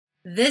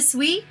This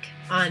week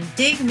on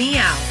Dig Me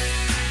Out.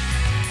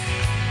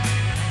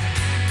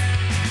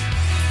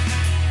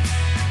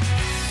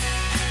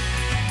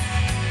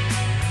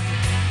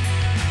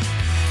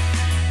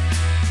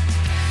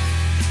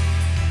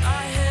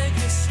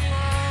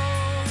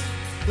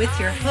 With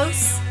your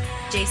hosts,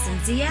 Jason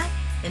Zia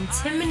and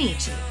Tim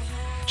Minichi.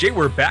 Jay,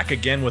 we're back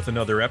again with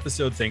another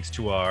episode thanks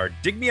to our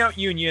Dig Me Out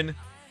Union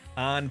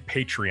on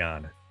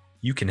Patreon.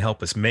 You can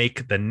help us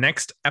make the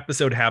next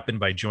episode happen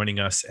by joining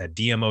us at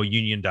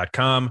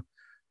dmounion.com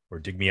or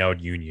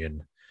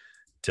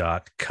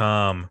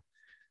digmeoutunion.com.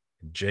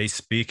 Jay,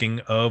 speaking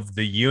of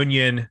the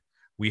union,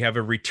 we have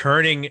a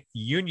returning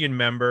union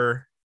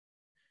member.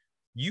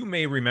 You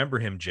may remember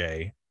him,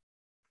 Jay,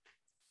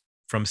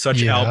 from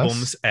such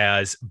albums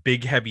as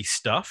Big Heavy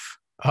Stuff.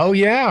 Oh,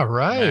 yeah,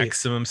 right.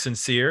 Maximum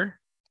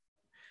Sincere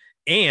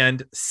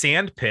and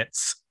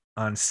Sandpits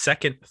on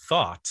Second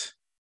Thought.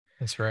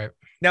 That's right.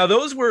 Now,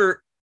 those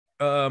were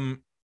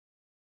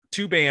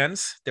two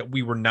bands that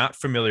we were not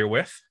familiar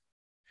with,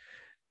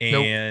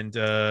 and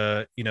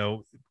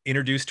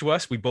introduced to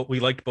us. We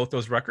liked both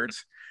those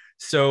records.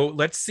 So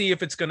let's see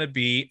if it's going to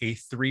be a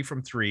 3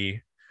 from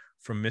 3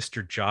 from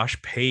Mr.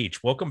 Josh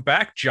Page. Welcome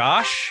back,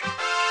 Josh.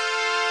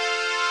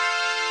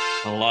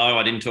 Hello,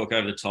 I didn't talk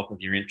over the top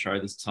of your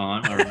intro this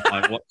time.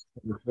 I watched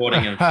the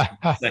recording of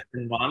the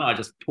second one. I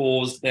just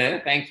paused there.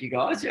 Thank you,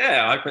 guys.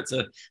 Yeah, I hope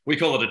we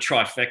call it a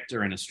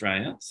trifecta in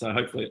Australia, so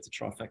hopefully it's a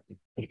trifecta.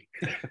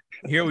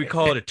 Here we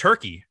call it a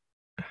turkey.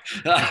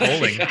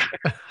 Bowling.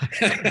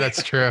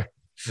 That's true.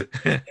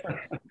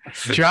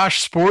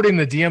 Josh sporting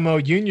the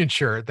DMO Union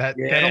shirt. That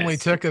only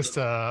took us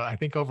to, I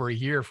think, over a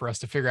year for us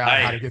to figure out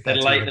how to get that.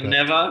 Better late than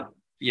never.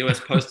 US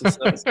Postal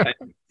Service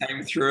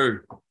came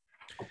through.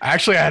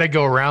 Actually, I had to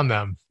go around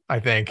them, I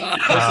think.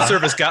 Postal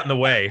Service got in the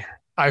way.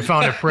 I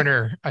found a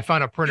printer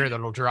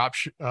that'll drop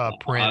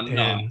print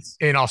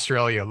in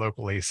Australia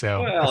locally.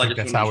 So I think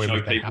that's how we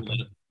make that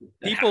happen.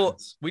 People,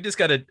 we just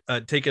got to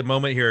take a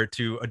moment here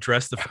to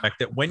address the fact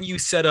that when you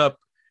set up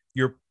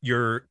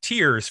your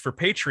tiers for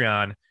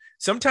Patreon,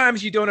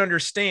 sometimes you don't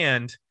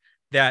understand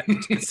that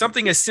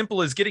something as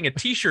simple as getting a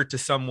T-shirt to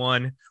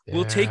someone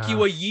will take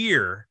you a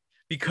year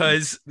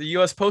because the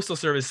U.S. Postal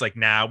Service is like,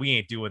 nah, we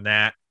ain't doing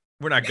that.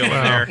 We're not going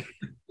there.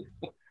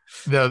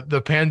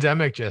 The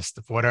pandemic, just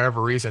for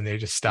whatever reason, they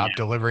just stopped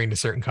delivering to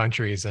certain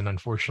countries. And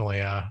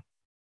unfortunately,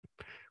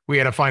 we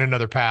had to find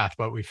another path,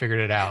 but we figured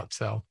it out.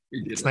 So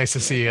it's nice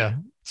to see you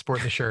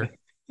sporting the shirt.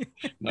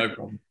 No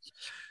problem.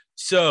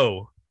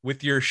 So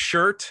with your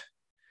shirt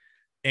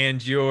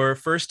and your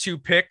first two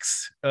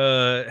picks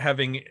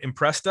having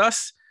impressed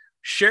us,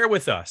 share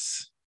with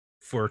us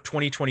for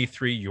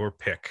 2023 your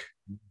pick.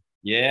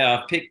 Yeah,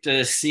 I picked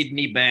a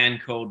Sydney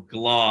band called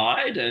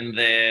Glide, and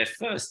their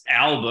first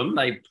album,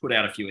 they put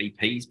out a few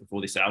EPs before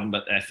this album,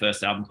 but their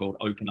first album called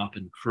Open Up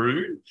and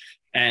Croon.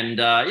 And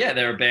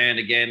they're a band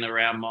again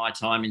around my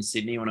time in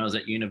Sydney when I was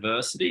at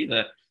university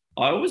that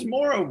I was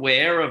more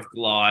aware of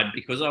Glide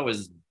because I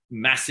was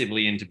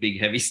massively into Big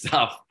Heavy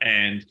Stuff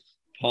and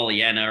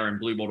Pollyanna and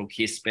Blue Bottle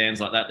Kiss,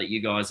 bands like that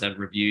you guys have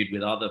reviewed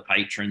with other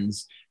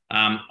patrons.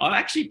 I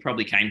actually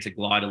probably came to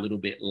Glide a little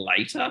bit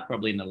later,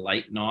 probably in the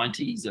late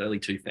 90s, early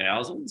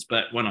 2000s.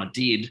 But when I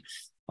did,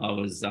 I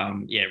was,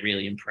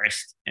 really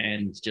impressed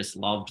and just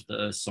loved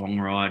the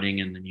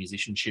songwriting and the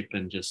musicianship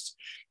and just,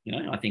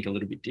 I think a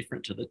little bit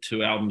different to the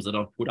two albums that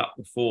I've put up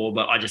before.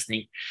 But I just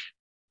think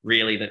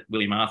really that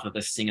William Arthur,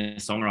 the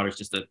singer-songwriter, is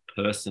just a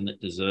person that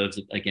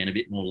deserves, again, a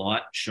bit more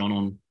light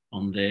shone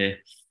on their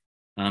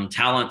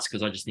talents,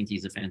 because I just think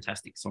he's a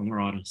fantastic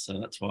songwriter. So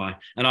that's why.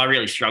 And I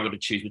really struggle to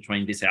choose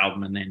between this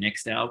album and their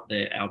next album.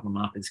 Their album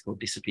after is called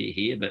Disappear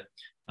Here, but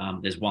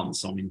there's one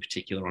song in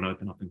particular on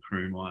Open Up and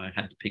Croon why I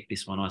had to pick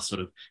this one. I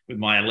sort of, with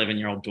my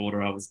 11-year-old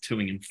daughter, I was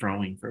toing and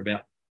froing for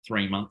about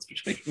 3 months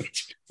between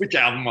which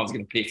album I was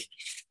going to pick.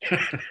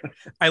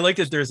 I like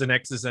that there's an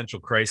existential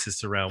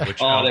crisis around which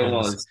albums. There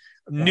was.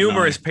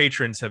 Numerous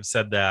patrons have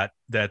said that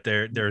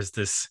there's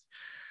this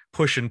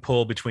push and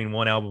pull between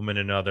one album and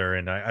another,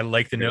 and I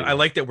like I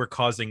like that we're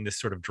causing this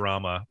sort of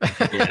drama in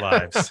people's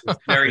lives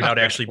without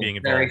actually being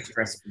involved. Very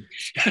stressful.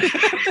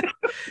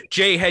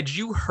 Jay, had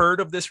you heard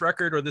of this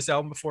record or this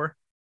album before?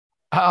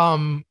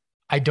 I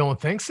don't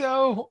think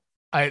so.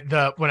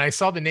 When I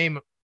saw the name,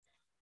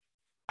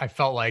 I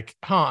felt like,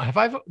 have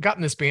I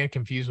gotten this band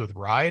confused with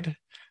Ride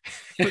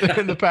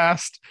in the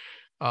past?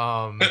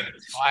 I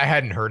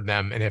hadn't heard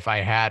them, and if I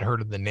had heard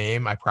of the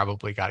name, I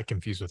probably got it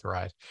confused with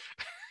Ride.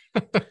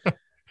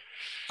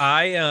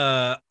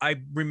 I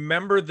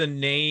remember the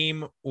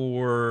name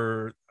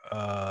or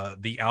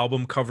the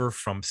album cover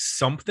from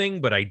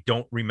something, but I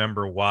don't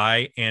remember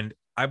why. And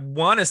I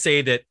want to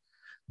say that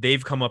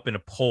they've come up in a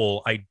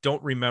poll. I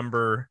don't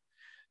remember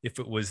if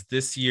it was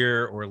this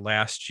year or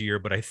last year,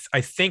 but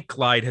I think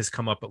Glide has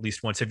come up at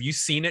least once. Have you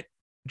seen it,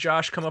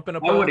 Josh, come up in a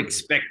poll? I would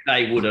expect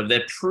they would have.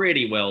 They're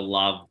pretty well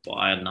loved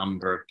by a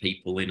number of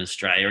people in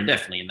Australia, and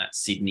definitely in that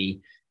Sydney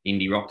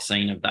indie rock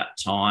scene of that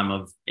time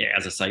of,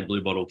 as I say,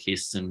 Blue Bottle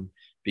Kiss and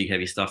Big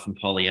Heavy Stuff and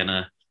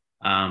Pollyanna.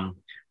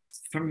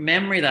 from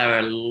memory,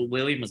 though,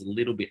 William was a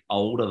little bit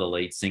older, the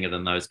lead singer,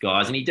 than those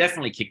guys, and he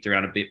definitely kicked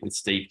around a bit with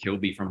Steve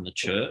Kilbey from the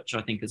Church,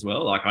 I think, as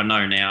well. Like I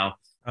know now,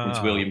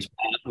 since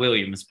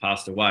Williams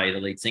passed away, the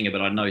lead singer,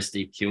 but I know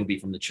Steve Kilbey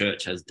from the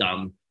Church has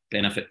done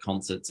benefit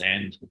concerts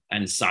and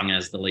sung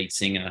as the lead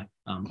singer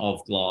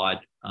of Glide,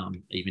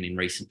 even in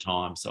recent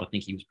times. So I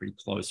think he was pretty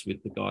close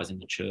with the guys in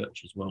the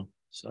Church as well.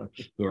 So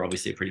who are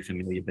obviously a pretty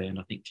familiar band,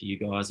 I think, to you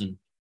guys and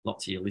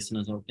lots of your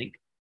listeners, I think.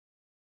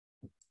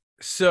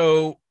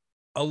 So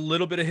a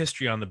little bit of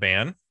history on the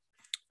band.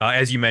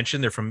 As you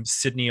mentioned, they're from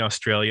Sydney,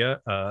 Australia.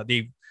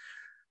 They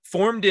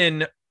formed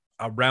in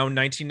around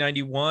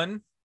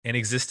 1991 and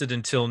existed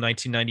until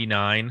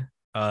 1999.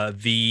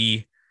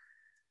 The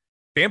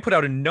band put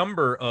out a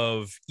number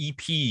of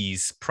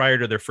EPs prior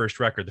to their first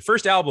record. The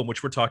first album,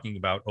 which we're talking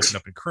about, Open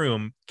Up and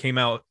Croon, came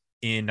out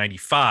in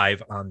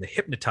 95 on the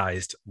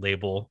Hypnotized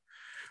label,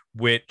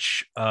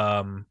 which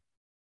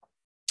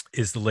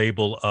is the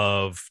label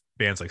of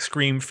bands like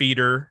Scream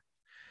Feeder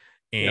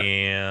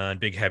and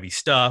Big Heavy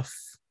Stuff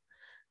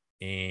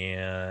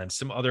and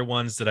some other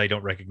ones that I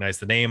don't recognize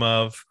the name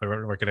of. I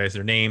don't recognize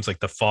their names, like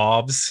the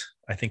Fobs.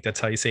 I think that's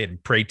how you say it.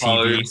 And Pray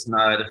TV.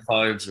 The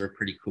Fobs are a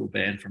pretty cool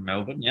band from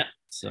Melbourne. Yeah.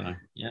 So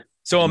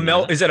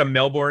is that a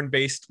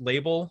Melbourne-based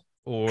label?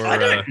 Or I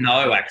don't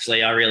know,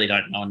 actually. I really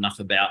don't know enough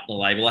about the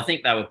label. I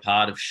think they were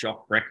part of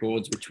Shock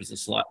Records, which was a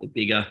slightly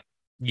bigger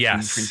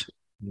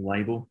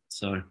label.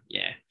 So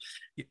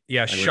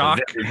Shock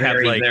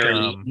had like very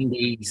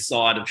indie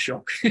side of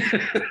Shock.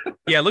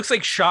 Yeah, it looks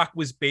like Shock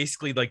was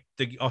basically like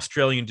the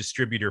Australian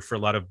distributor for a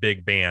lot of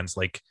big bands.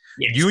 Like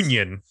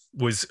Union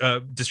was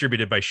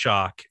distributed by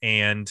Shock,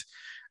 and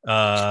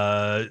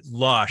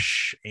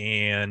Lush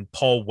and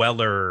Paul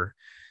Weller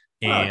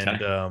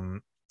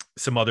and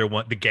some other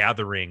one, The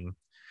Gathering,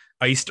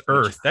 Iced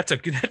Earth. That's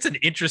an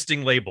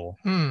interesting label.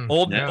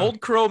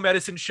 Old Crow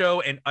Medicine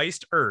Show and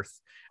Iced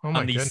Earth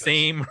on the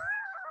same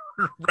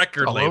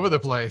record all label. Over the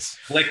place.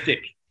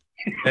 Eclectic.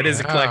 That is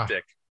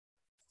eclectic.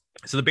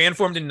 So the band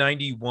formed in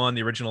 91.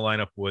 The original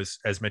lineup was,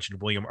 as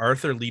mentioned, William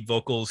Arthur, lead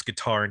vocals,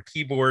 guitar, and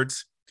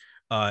keyboards.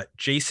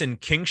 Jason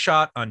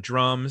Kingshot on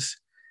drums,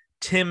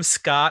 Tim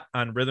Scott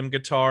on rhythm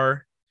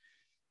guitar,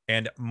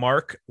 and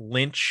Mark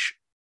Lynch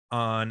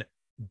on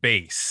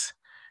bass.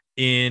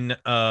 In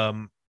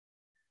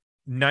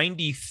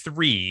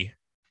 93,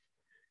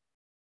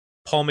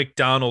 Paul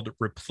McDonald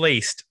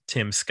replaced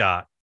Tim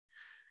Scott,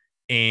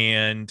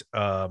 and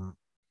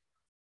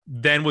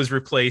then was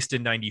replaced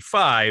in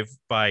 95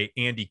 by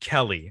Andy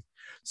Kelly.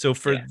 So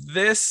for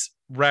this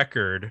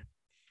record,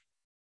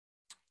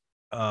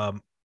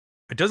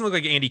 it doesn't look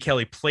like Andy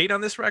Kelly played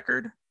on this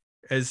record.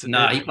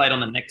 He played on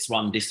the next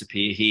one,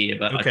 Disappear Here,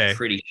 but I'm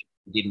pretty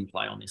sure he didn't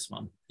play on this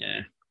one.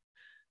 Yeah.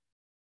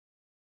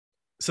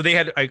 So they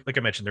had, like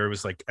I mentioned, there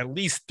was like at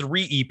least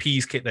 3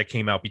 EPs that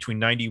came out between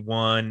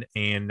 91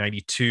 and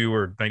 92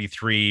 or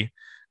 93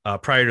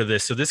 prior to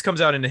this. So this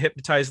comes out in the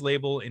Hypnotized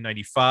label in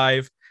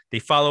 95. They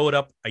follow it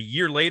up a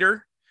year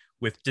later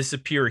with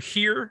Disappear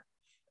Here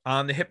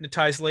on the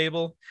Hypnotized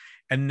label.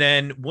 And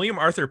then William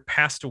Arthur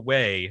passed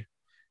away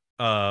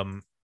in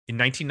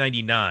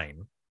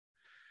 1999,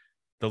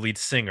 the lead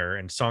singer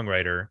and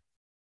songwriter.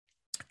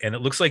 And it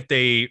looks like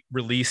they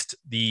released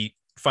the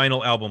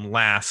final album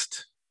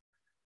last.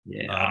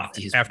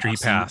 After he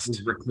passed. He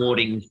was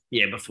recording,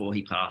 before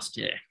he passed,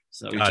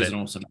 So which is an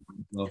awesome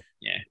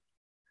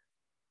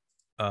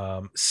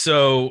album.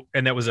 So,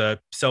 and that was a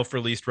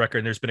self-released record,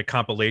 and there's been a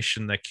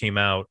compilation that came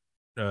out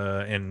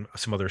and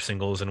some other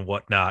singles and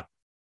whatnot.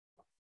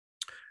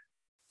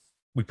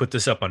 We put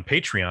this up on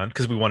Patreon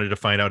because we wanted to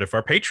find out if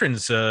our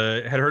patrons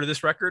had heard of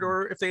this record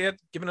or if they had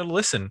given it a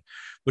listen.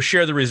 We'll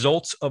share the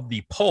results of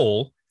the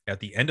poll at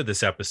the end of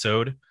this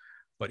episode,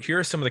 but here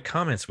are some of the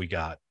comments we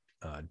got.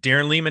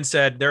 Darren Lehman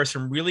said, there are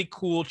some really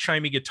cool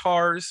chimey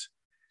guitar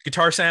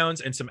sounds,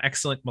 and some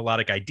excellent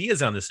melodic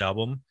ideas on this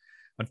album.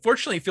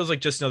 Unfortunately, it feels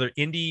like just another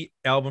indie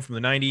album from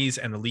the 90s,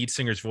 and the lead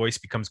singer's voice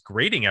becomes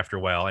grating after a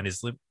while, and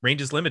his range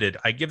is limited.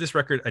 I give this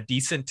record a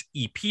decent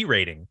EP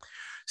rating.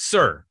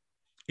 Sir,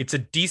 it's a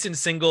decent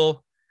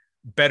single,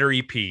 better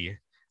EP.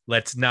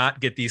 Let's not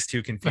get these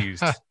two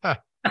confused.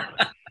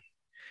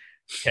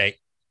 Okay.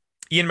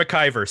 Ian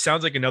McIver,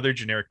 sounds like another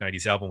generic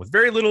 90s album with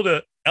very little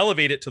to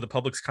elevate it to the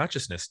public's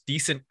consciousness.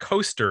 Decent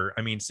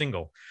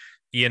single.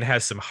 Ian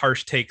has some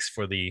harsh takes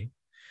for the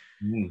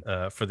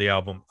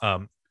album.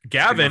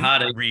 Gavin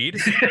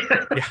Reed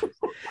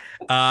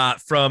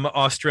from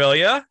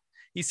Australia,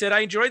 he said, I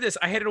enjoyed this.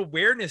 I had an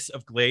awareness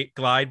of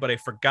Glide, but I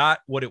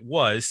forgot what it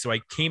was, so I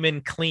came in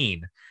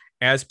clean.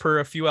 As per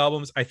a few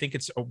albums, I think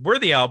it's a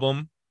worthy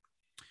album,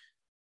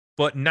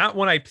 but not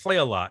one I play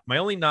a lot. My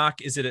only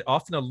knock is that it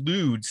often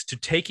alludes to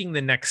taking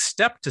the next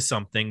step to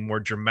something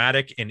more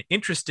dramatic and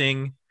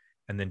interesting,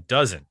 and then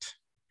doesn't.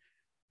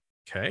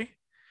 Okay.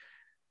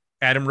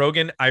 Adam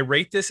Rogan, I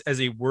rate this as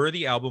a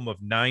worthy album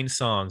of 9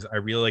 songs. I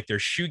really like their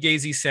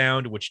shoegazy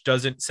sound, which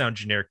doesn't sound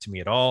generic to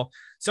me at all.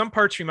 Some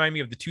parts remind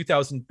me of the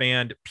 2000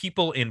 band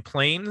People in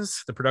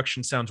Planes. The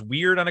production sounds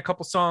weird on a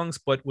couple songs,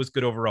 but was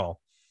good overall.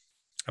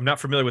 I'm not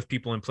familiar with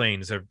People in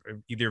Planes. Have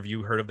either of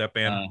you heard of that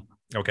band?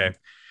 Okay.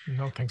 I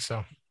don't think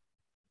so.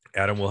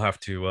 Adam will have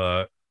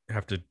to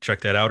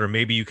check that out, or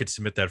maybe you could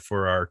submit that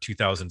for our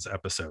 2000s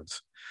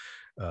episodes.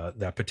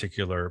 That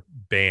particular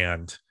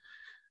band.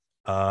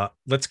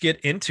 Let's get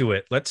into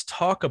it. Let's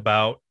talk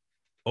about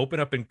Open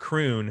Up and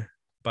Croon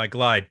by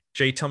Glide.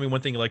 Jay, tell me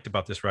one thing you liked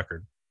about this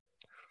record.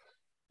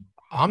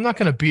 I'm not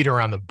going to beat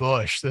around the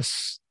bush.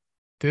 This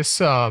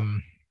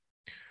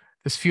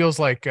feels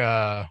like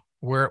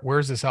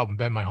where's this album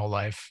been my whole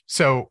life?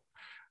 So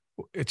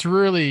it's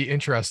really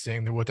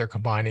interesting what they're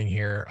combining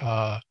here.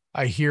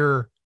 I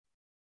hear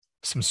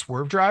some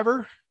Swerve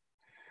Driver,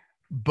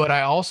 but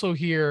I also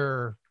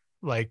hear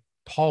like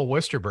Paul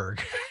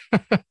Westerberg.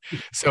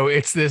 So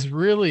it's this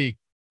really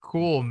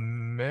cool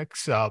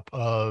mix up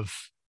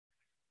of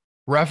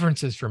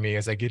references for me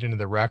as I get into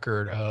the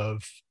record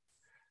of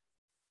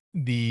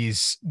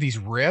these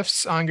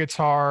riffs on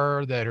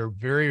guitar that are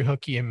very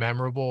hooky and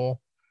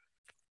memorable.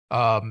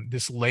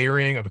 This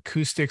layering of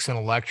acoustics and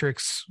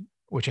electrics,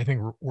 which I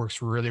think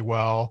works really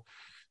well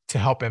to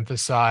help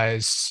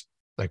emphasize,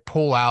 like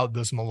pull out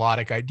those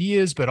melodic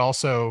ideas, but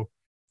also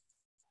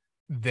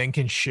then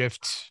can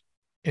shift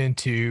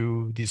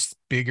into this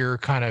bigger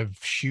kind of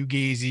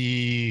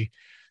shoegazy,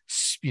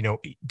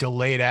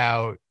 delayed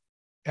out,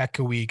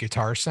 echoey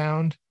guitar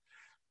sound.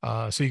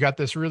 So you got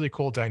this really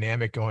cool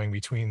dynamic going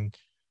between,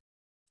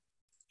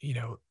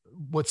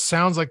 what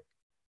sounds like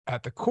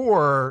at the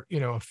core,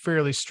 a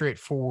fairly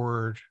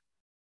straightforward,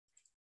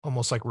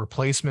 almost like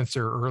Replacements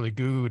or early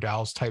Goo Goo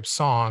Dolls type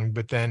song,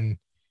 but then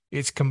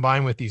it's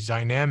combined with these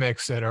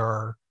dynamics that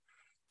are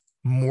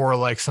more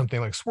like something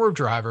like Swerve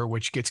Driver,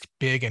 which gets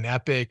big and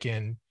epic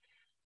and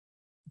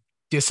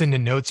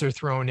dissonant notes are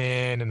thrown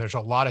in, and there's a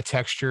lot of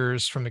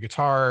textures from the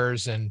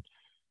guitars and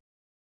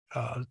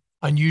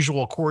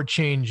unusual chord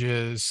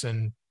changes.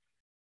 And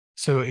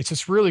so it's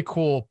this really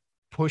cool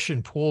push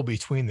and pull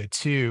between the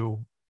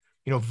two.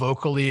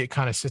 Vocally, it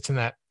kind of sits in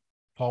that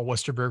Paul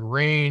Westerberg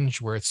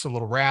range where it's a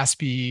little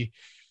raspy.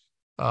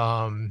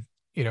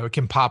 It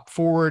can pop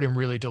forward and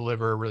really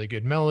deliver a really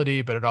good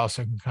melody, but it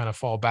also can kind of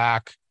fall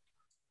back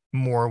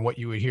more what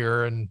you would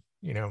hear in,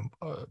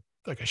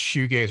 like a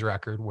shoegaze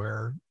record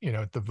where,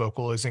 the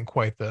vocal isn't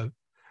quite the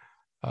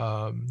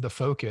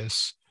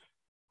focus.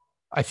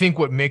 I think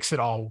what makes it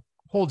all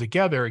hold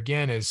together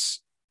again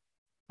is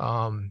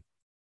some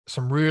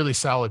really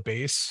solid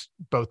bass,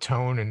 both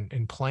tone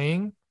and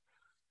playing,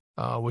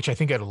 which I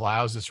think it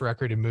allows this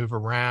record to move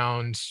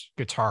around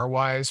guitar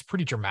wise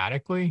pretty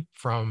dramatically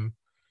from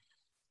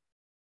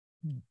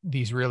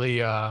these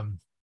really,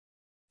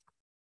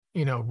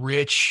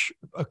 rich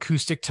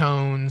acoustic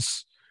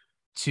tones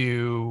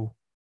to,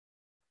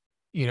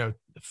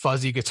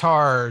 fuzzy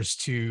guitars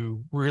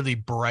to really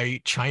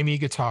bright chimey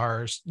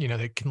guitars,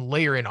 that can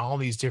layer in all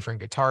these different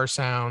guitar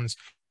sounds.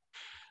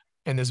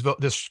 And this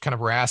kind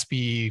of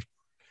raspy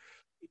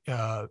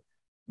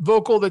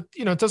vocal that,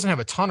 it doesn't have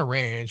a ton of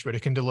range, but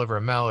it can deliver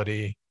a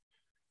melody.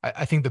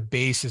 I think the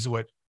bass is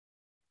what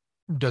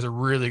does a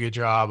really good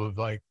job of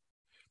like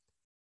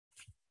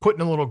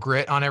putting a little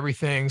grit on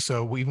everything.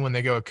 So even when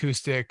they go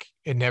acoustic,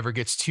 it never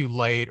gets too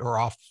light or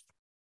off,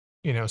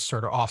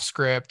 sort of off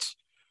script.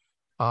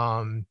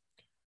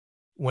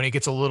 When it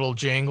gets a little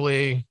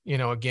jangly,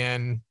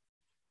 again,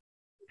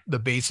 the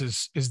bass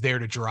is there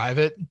to drive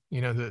it.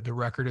 The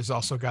record has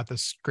also got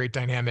this great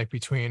dynamic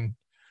between,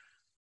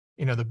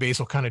 the bass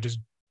will kind of just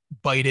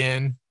bite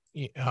in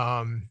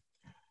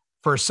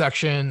for a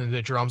section, and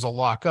the drums will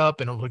lock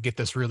up and it'll get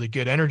this really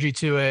good energy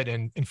to it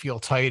and feel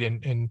tight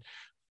and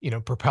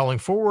propelling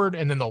forward,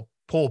 and then they'll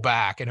pull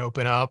back and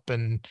open up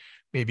and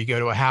maybe go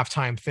to a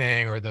halftime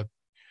thing, or the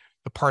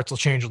parts will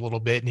change a little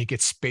bit and it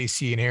gets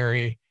spacey and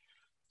airy.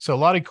 So a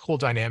lot of cool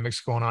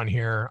dynamics going on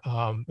here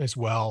as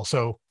well.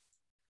 So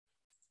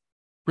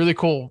really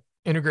cool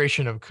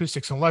integration of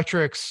acoustics and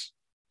electrics,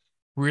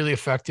 really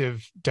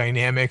effective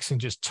dynamics and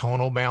just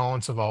tonal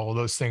balance of all of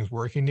those things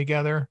working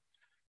together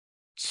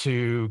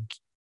to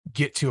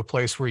get to a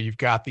place where you've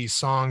got these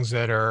songs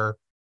that are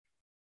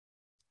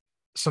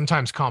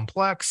sometimes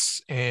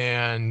complex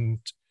and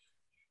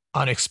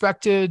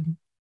unexpected,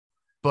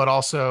 but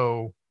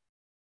also,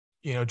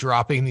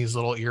 dropping these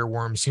little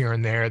earworms here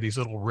and there, these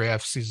little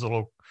riffs, these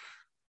little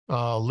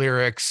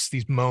lyrics,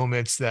 these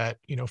moments that,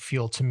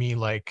 feel to me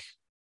like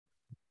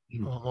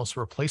almost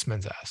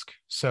Replacements-esque.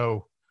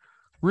 So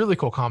really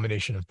cool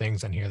combination of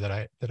things in here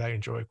that I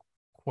enjoy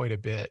quite a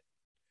bit.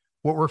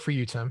 What worked for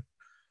you, Tim?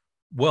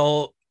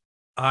 Well,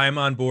 I'm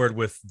on board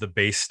with the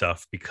bass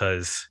stuff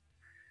because,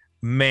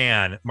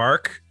 man,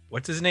 Mark,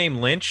 what's his name?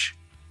 Lynch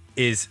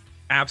is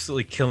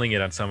absolutely killing it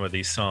on some of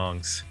these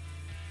songs.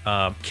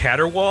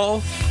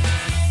 Caterwaul.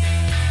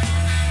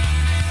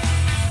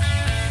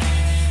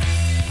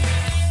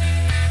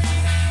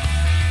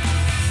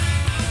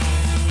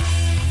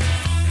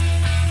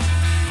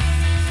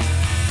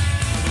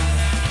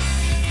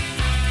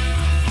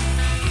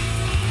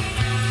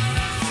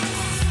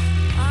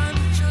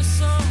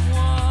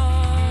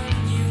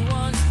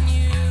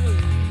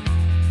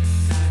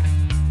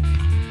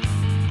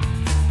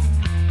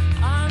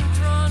 I'm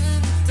drunk.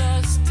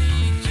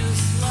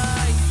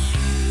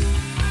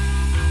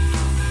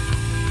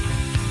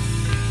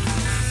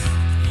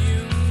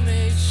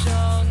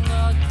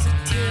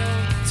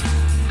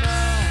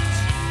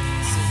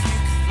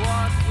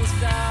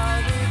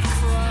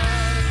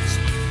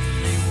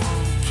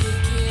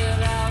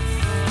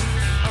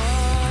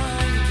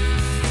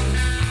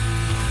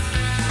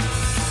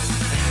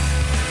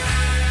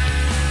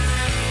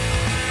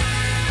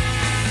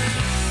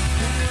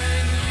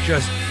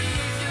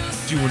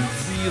 just doing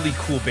really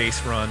cool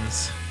bass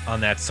runs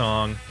on that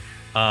song.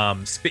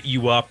 Spit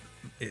You Up,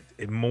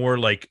 it more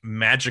like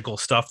magical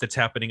stuff that's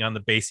happening on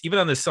the bass, even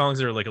on the songs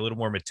that are like a little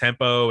more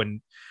mid-tempo,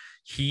 and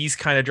he's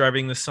kind of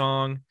driving the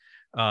song.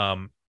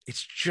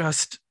 It's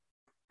just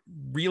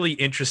really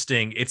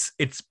interesting. It's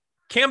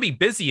can be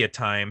busy at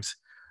times,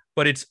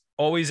 but it's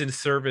always in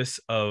service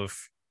of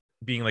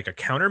being like a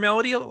counter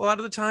melody a lot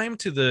of the time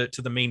to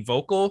the main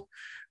vocal,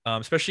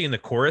 especially in the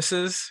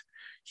choruses.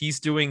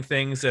 He's doing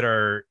things that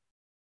are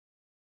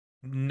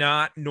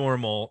not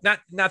normal,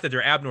 not that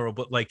they're abnormal,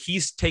 but like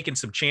he's taking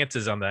some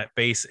chances on that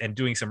bass and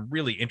doing some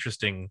really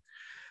interesting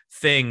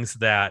things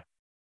that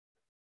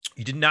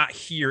you did not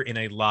hear in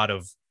a lot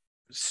of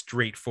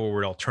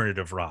straightforward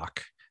alternative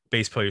rock.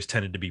 Bass players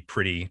tended to be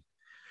pretty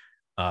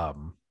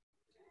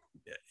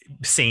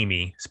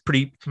samey. It's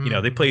pretty,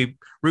 they play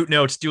root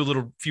notes, do a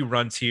little few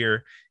runs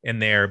here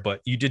and there, but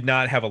you did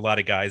not have a lot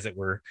of guys that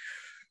were,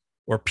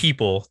 or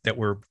people that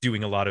were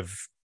doing a lot of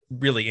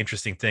really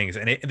interesting things.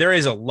 And there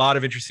is a lot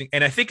of interesting,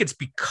 and I think it's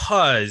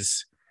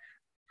because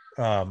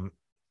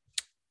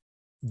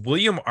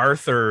William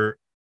Arthur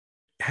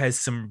has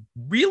some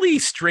really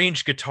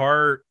strange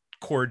guitar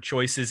chord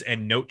choices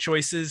and note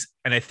choices.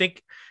 And I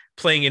think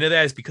playing into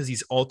that is because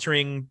he's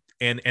altering,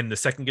 and the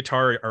second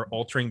guitar are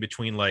altering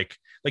between like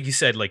you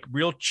said, like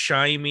real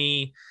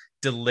chimey,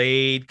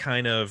 delayed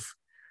kind of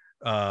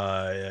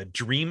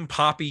dream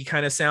poppy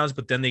kind of sounds,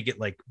 but then they get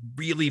like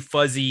really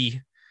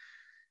fuzzy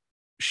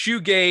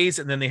shoegaze,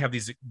 and then they have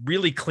these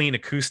really clean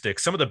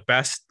acoustics, some of the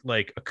best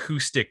like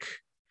acoustic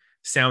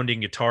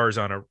sounding guitars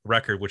on a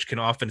record, which can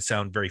often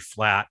sound very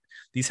flat.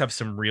 These have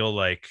some real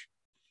like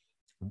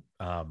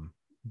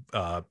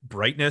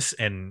brightness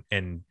and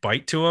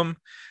bite to them,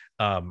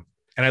 and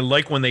I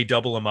like when they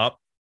double them up,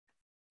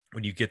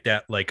 when you get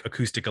that like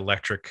acoustic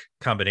electric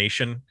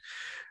combination.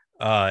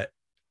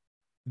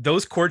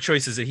 Those chord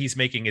choices that he's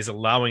making is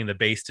allowing the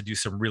bass to do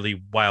some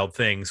really wild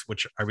things,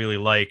 which I really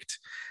liked.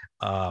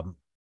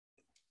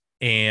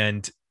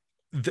 And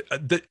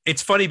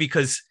it's funny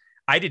because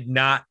I did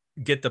not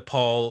get the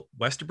Paul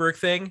Westerberg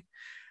thing.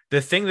 The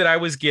thing that I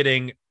was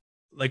getting,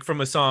 like from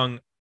a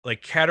song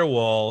like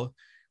Caterwaul,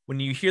 when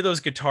you hear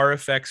those guitar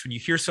effects, when you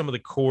hear some of the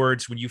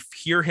chords, when you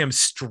hear him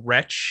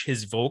stretch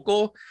his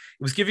vocal,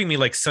 it was giving me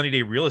like Sunny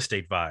Day Real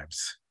Estate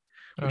vibes,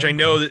 which I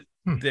know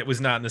that was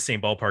not in the same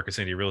ballpark as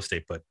Sunny Day Real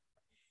Estate, but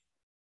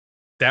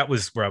that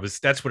was where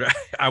that's what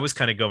I was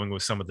kind of going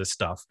with some of this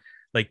stuff.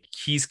 Like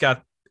he's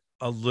got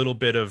a little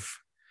bit of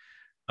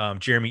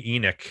Jeremy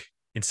Enoch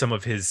in some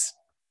of his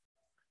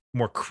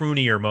more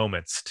croonier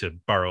moments, to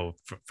borrow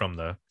from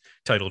the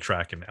title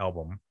track and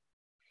album.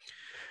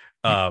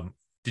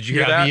 Did you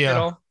hear that at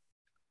all?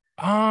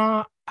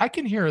 I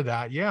can hear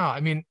that. Yeah. I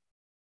mean,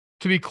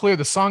 to be clear,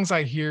 the songs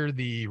I hear,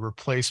 the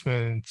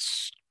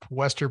Replacements,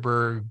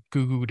 Westerberg,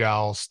 Goo Goo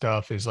Dolls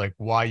stuff is like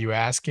Why You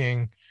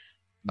Asking?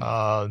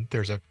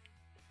 There's a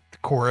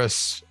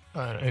chorus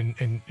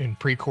and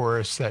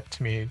pre-chorus that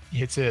to me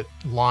hits it.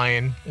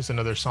 Lion is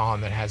another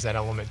song that has that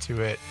element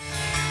to it.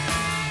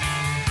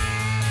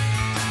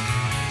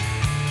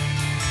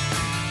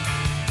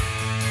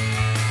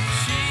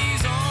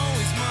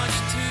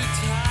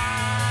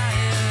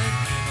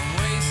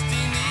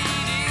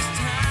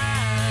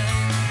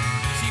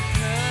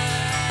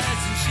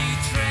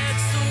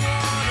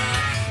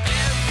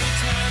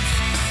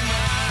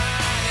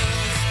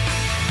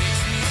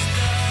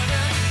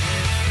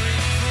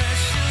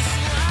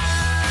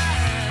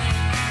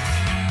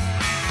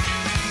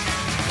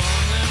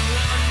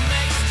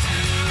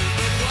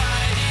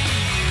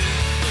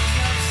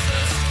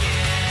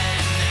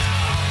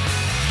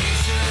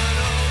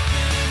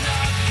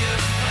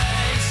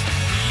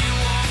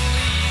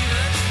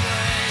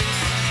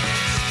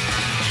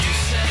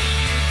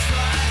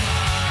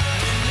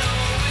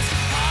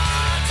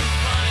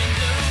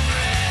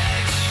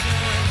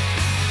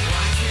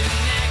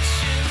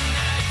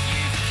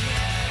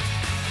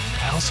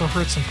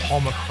 Heard some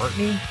Paul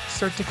McCartney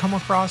start to come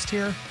across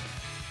here.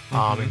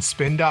 And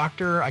Spin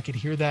Doctor, I could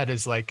hear that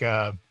as like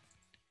a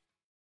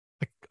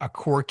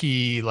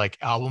quirky like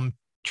album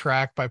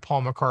track by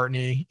Paul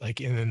McCartney, like,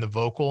 and then the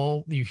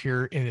vocal you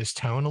hear in his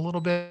tone a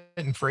little bit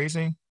and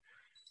phrasing.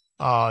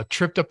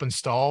 Tripped Up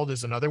Installed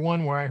is another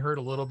one where I heard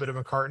a little bit of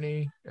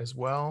McCartney as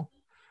well.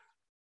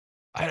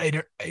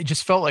 I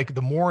just felt like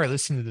the more I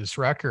listened to this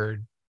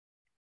record,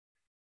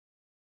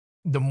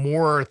 the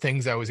more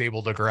things I was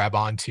able to grab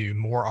onto,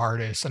 more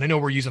artists. And I know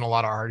we're using a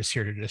lot of artists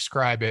here to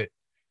describe it.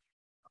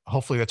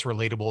 Hopefully that's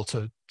relatable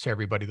to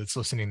everybody that's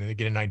listening, and they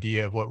get an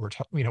idea of what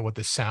what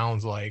this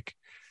sounds like.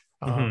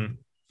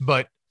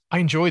 But I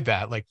enjoyed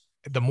that. Like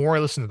the more I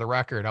listened to the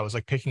record, I was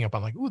like picking up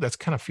on like, ooh, that's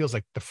kind of feels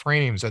like The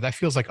Frames, or that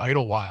feels like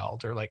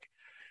Idlewild, or like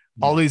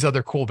all these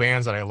other cool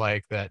bands that I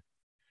like that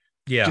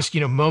just,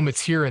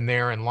 moments here and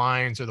there and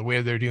lines, or the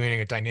way they're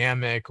doing a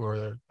dynamic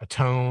or a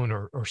tone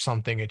or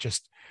something. It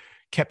just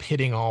kept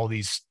hitting all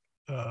these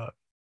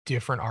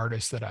different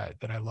artists that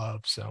I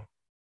love. So,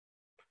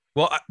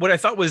 well, what I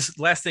thought was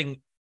last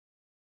thing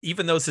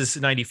even though this is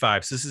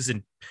 95, so this is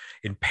in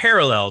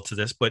parallel to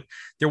this, but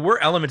there were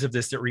elements of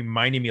this that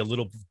reminded me a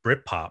little of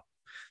Britpop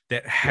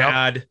that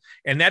had,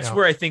 and that's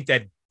where I think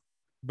that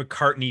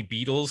McCartney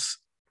Beatles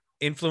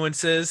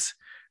influences,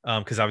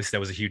 because obviously that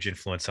was a huge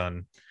influence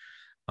on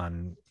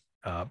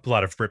a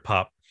lot of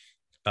Britpop.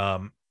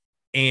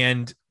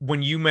 And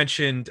when you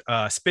mentioned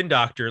Spin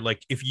Doctor,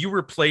 like if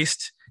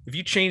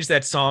you changed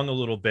that song a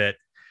little bit,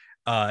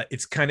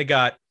 it's kind of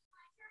got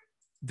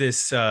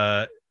this,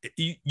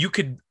 you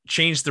could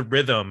change the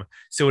rhythm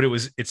so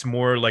it's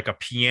more like a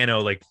piano,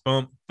 like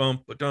bump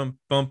bump dump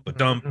bump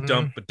dump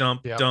dump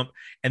dump dump,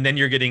 and then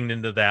you're getting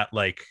into that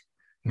like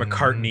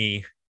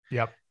McCartney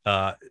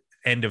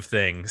end of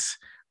things.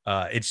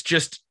 It's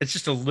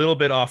just a little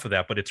bit off of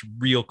that, but it's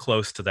real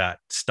close to that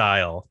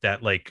style,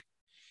 that like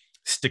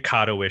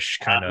staccato-ish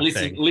kind of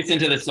thing. Listen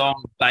to the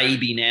song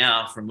Baby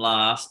Now from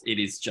Last. It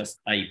is just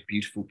a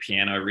beautiful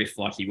piano riff,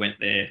 like he went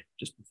there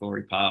just before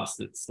he passed.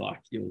 It's like,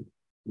 you'll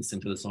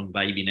listen to the song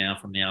Baby Now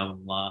from the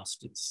album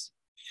Last. It's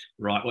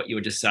right what you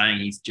were just saying.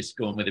 He's just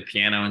gone with a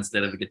piano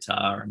instead of a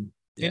guitar. And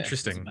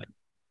interesting.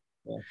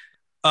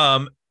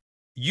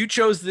 You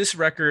chose this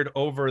record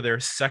over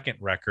their second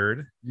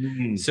record.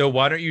 So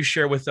why don't you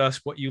share with us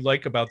what you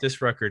like about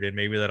this record, and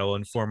maybe that'll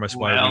inform us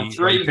why we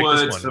picked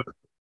this one.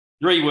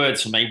 3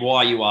 words for me. Why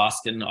are you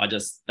asking?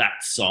 That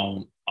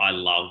song I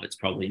love. It's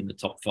probably in the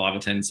top 5 or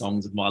 10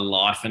 songs of my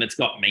life. And it's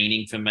got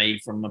meaning for me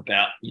from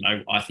about,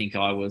 I think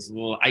I was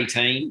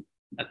 18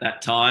 at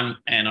that time.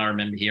 And I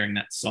remember hearing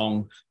that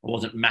song. I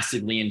wasn't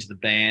massively into the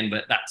band,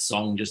 but that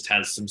song just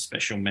has some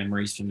special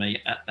memories for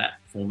me at that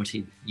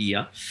formative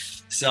year.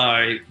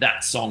 So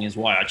that song is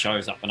why I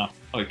chose Open Up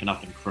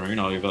and Croon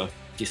over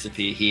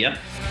Disappear Here.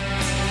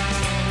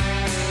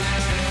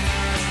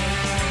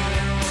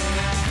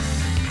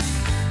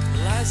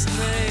 Last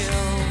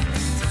nail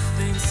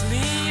thinks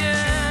me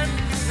in,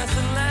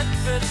 nothing left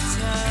but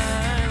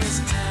time is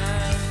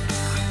time.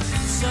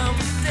 Some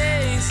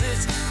days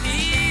it's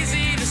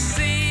easy to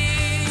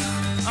see,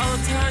 all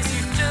the times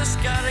you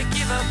just gotta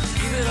give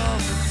it all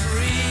for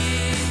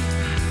free.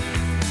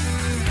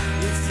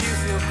 If you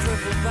feel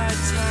crippled by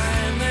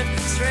time that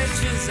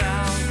stretches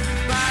out,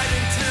 bite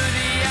into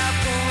the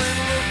apple and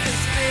look and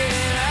spit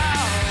it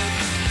out.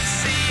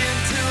 See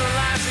into a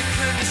life that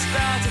couldn't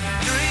start to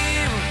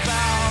dream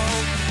about.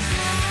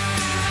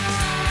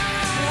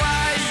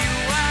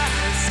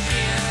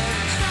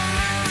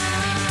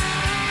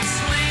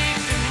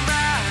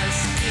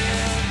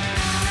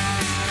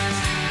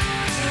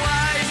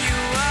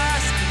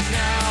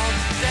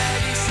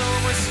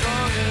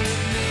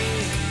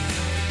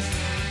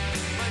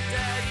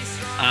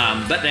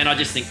 But then I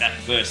just think that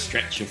first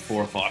stretch of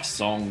 4 or 5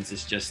 songs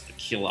is just the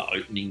killer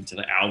opening to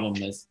the album.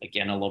 There's,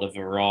 again, a lot of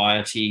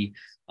variety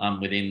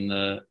within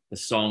the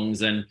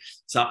songs. And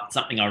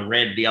something I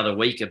read the other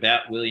week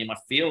about William, I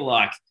feel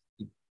like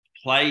he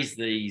plays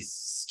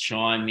these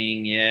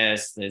chiming,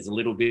 yes, there's a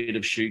little bit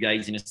of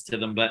shoegaziness to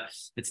them, but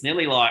it's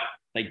nearly like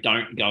they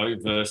don't go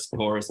verse,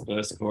 chorus,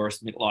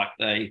 like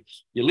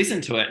you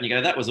listen to it and you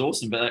go, that was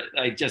awesome, but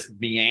they just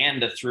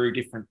meander through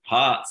different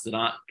parts that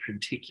aren't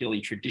particularly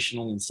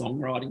traditional in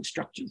songwriting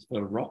structures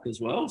for rock as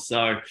well.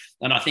 So,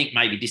 and I think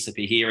maybe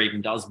Disappear Here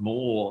even does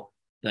more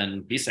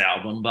than this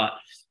album, but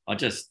I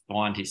just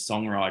find his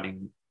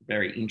songwriting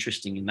very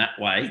interesting in that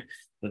way,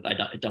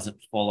 that it doesn't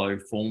follow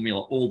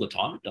formula all the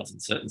time. It does in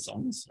certain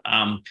songs. So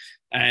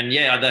a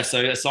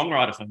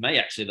songwriter for me,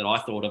 actually, that I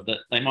thought of, that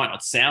they might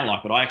not sound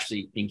like, but I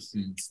actually think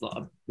he's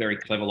very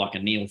clever, like a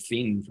Neil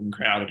Finn from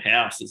Crowded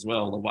House as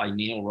well, the way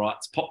Neil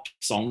writes pop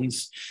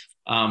songs.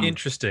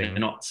 Interesting. They're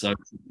not so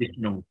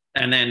traditional.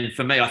 And then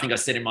for me, I think I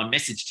said in my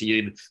message to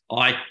you,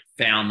 I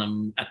found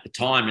them at the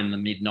time in the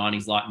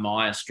mid-90s like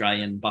my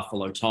Australian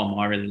Buffalo Tom.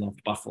 I really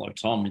loved Buffalo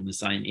Tom in the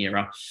same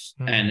era.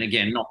 And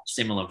again, not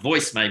similar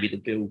voice maybe to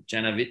Bill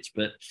Janovich,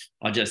 but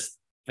I just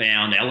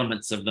found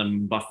elements of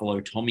them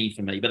Buffalo Tommy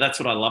for me. But that's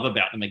what I love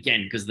about them,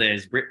 again, because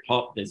there's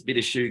Britpop, there's a bit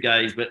of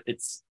shoegaze, but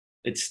it's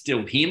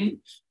still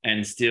him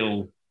and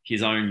still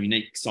his own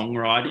unique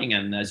songwriting.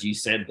 And as you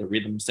said, the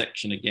rhythm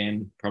section,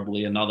 again,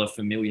 probably another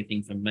familiar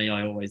thing for me.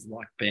 I always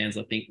like bands,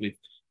 I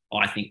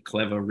think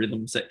clever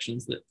rhythm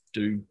sections that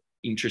do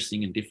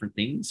interesting and different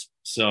things.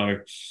 So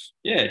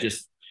yeah,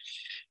 just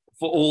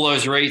for all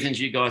those reasons,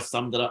 you guys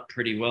summed it up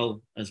pretty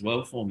well as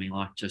well for me,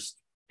 like just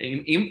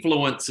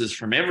influences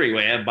from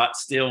everywhere, but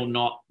still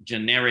not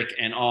generic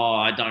and,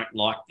 I don't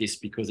like this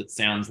because it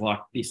sounds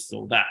like this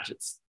or that.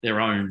 It's their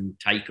own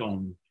take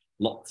on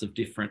lots of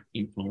different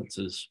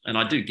influences. And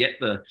I do get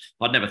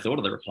I'd never thought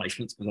of the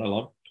Replacements because I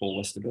love Paul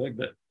Westerberg,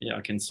 but yeah,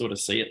 I can sort of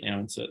see it now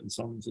in certain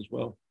songs as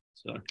well.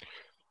 So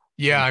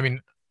yeah, I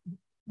mean,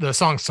 the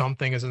song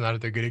Something is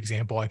another good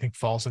example, I think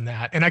falls in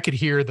that. And I could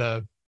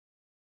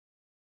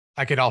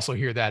also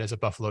hear that as a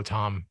Buffalo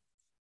Tom,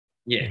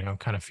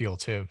 kind of feel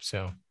too.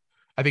 So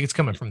I think it's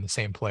coming from the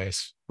same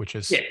place, which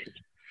is,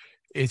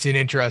 it's an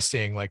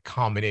interesting like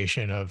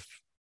combination of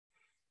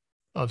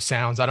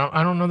sounds. I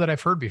don't know that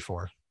I've heard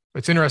before.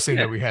 It's interesting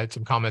that we had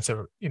some comments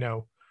that,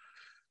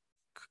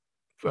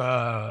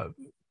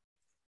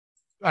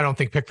 I don't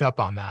think picked up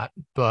on that,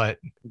 but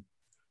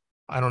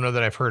I don't know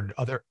that I've heard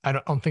I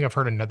don't think I've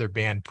heard another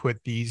band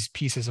put these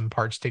pieces and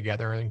parts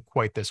together in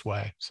quite this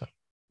way. So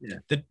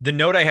Yeah. The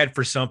note I had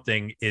for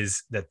something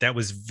is that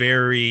was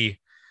very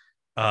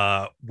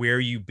where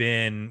you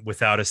been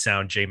without a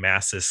sound Jay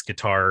Massis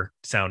guitar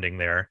sounding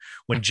there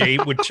when Jay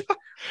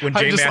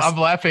I'm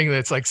laughing that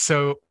it's like,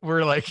 so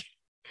we're like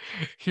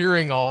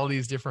hearing all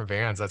these different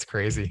bands. That's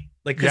crazy.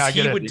 Like, because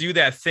he would do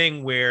that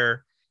thing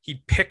where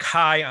he'd pick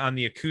high on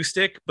the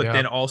acoustic, but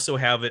then also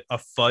have a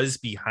fuzz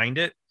behind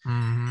it.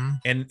 Mm-hmm.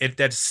 And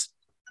that's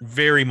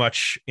very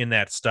much in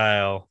that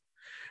style.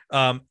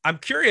 I'm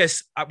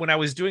curious, when I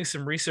was doing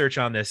some research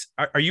on this,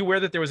 are you aware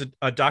that there was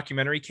a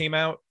documentary came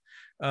out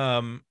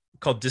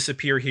called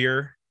Disappear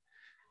Here?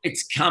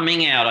 It's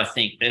coming out, I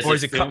think. There's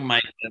a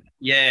filmmaker.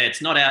 Yeah,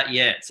 it's not out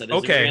yet. So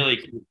there's a really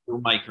cool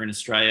filmmaker in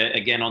Australia,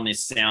 again, on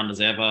this Sound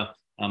as Ever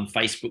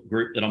Facebook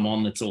group that I'm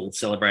on, that's all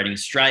celebrating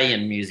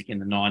Australian music in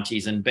the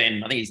 90s. And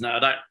Ben, I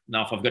don't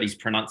know if I've got his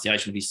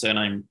pronunciation of his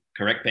surname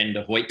correct, Ben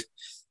de Hoyt.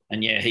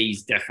 And yeah,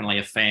 he's definitely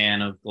a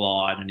fan of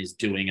Glide and is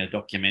doing a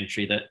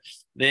documentary that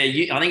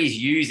I think he's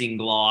using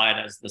Glide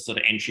as the sort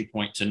of entry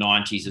point to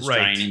 90s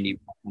Australian indie.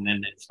 And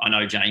then I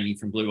know Jamie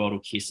from Blue Bottle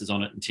Kiss is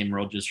on it, and Tim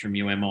Rogers from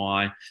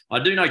UMI. I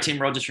do know Tim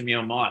Rogers from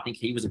UMI. I think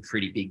he was a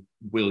pretty big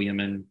William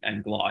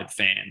and Glide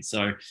fan.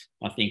 So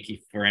I think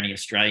if for any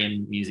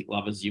Australian music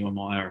lovers,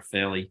 UMI are a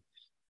fairly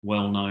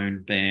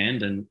well-known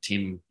band, and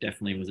Tim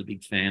definitely was a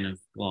big fan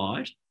of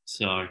Glide.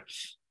 So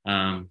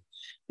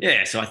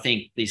yeah, so I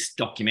think this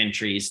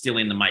documentary is still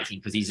in the making,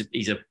 because he's a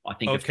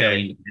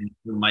fairly independent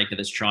filmmaker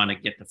that's trying to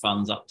get the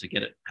funds up to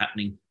get it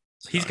happening.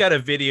 So he's got a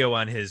video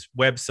on his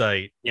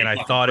website, and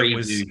I thought it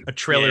was a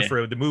trailer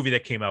for the movie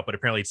that came out, but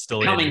apparently it's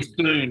still coming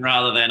soon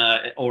rather than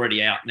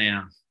already out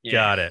now. Yeah.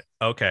 Got it.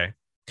 Okay.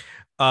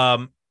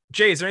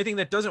 Jay, is there anything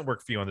that doesn't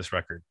work for you on this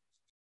record?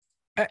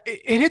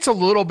 It hits a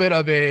little bit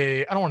of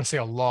I don't want to say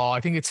a law. I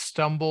think it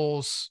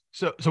stumbles.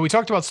 So we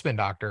talked about Spin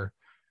Doctor.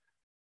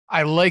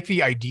 I like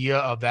the idea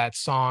of that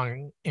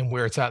song and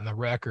where it's at in the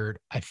record.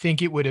 I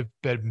think it would have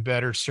been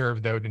better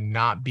served, though, to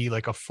not be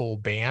like a full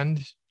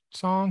band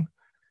song.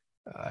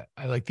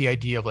 I like the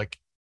idea of, like,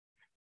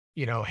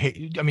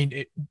 hey, I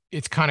mean,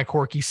 it's kind of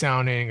quirky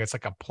sounding. It's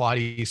like a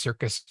plotty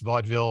circus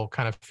vaudeville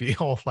kind of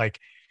feel. Like,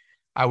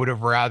 I would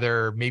have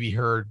rather maybe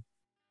heard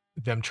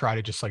them try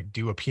to just like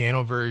do a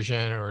piano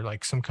version or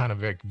like some kind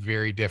of like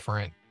very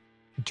different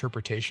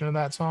interpretation of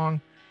that song.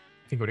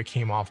 I think it would have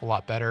came off a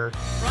lot better.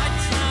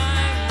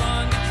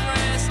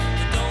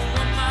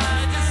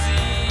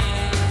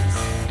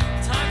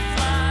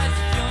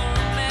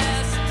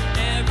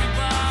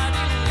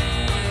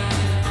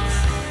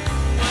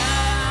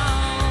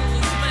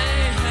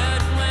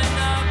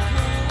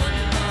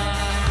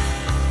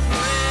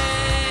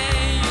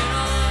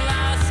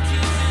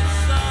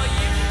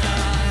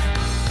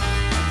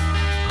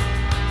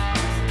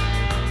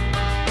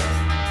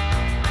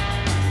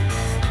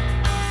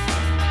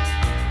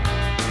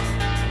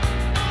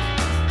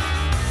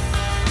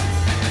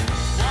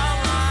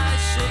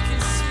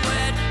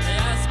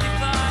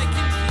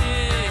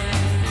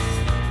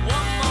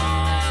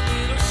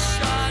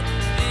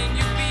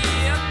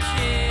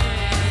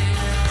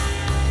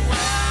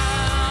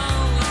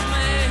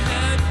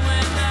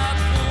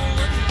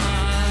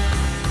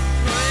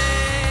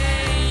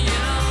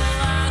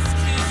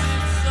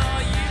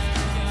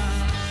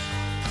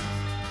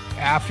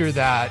 After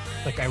that,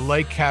 like, I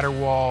like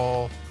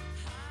Caterwaul.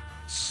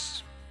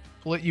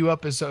 Split You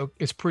Up is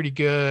pretty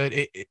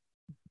good.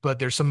 But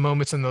there's some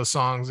moments in those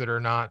songs that are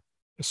not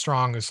as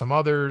strong as some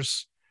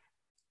others.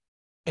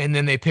 And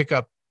then they pick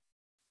up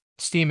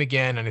steam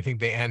again, and I think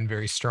they end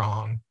very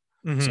strong.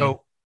 Mm-hmm.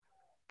 So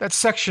that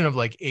section of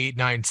like 8,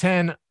 9,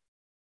 10, I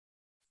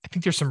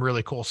think there's some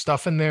really cool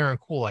stuff in there and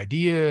cool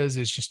ideas.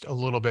 It's just a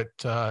little bit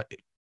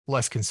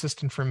less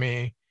consistent for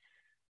me.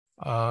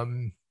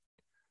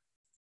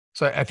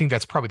 So I think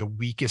that's probably the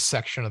weakest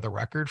section of the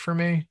record for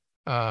me.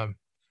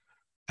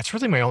 That's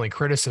really my only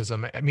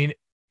criticism. I mean,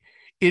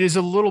 it is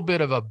a little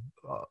bit of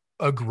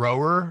a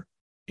grower.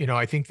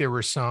 I think there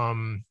were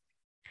some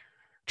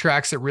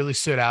tracks that really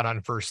stood out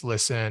on first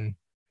listen.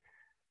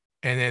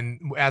 And then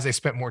as I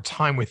spent more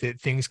time with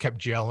it, things kept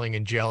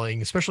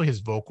gelling, especially his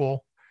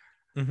vocal.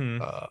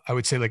 Mm-hmm. I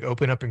would say like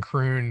Open Up and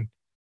Croon.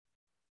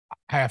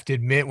 I have to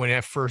admit, when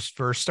that first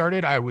verse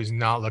started, I was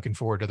not looking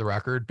forward to the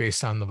record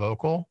based on the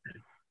vocal.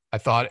 I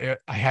thought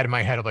I had in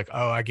my head of like,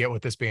 oh, I get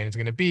what this band is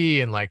going to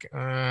be. And like, I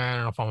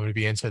don't know if I'm going to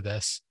be into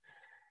this.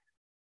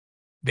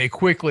 The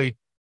chorus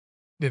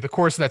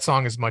of that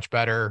song is much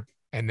better.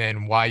 And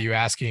then Why You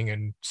Asking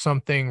and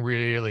something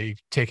really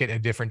take it in a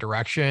different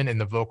direction. And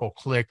the vocal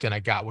clicked, and I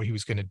got what he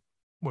was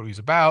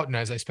about. And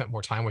as I spent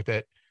more time with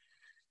it,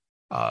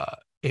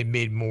 it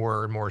made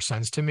more and more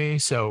sense to me.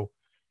 So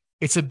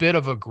it's a bit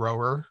of a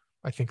grower.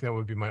 I think that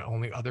would be my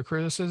only other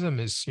criticism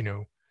is,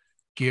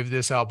 give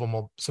this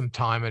album some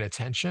time and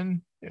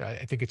attention.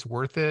 I think it's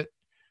worth it.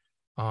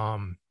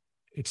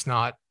 It's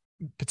not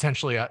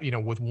potentially,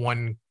 with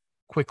one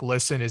quick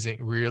listen, isn't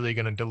really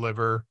going to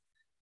deliver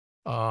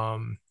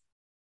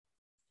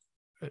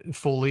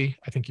fully.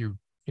 I think you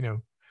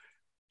know,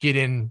 get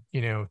in,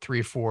 3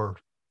 or 4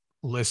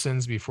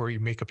 listens before you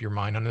make up your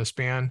mind on this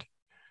band.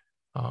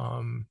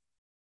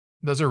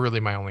 Those are really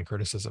my only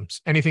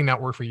criticisms. Anything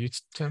not work for you,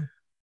 Tim?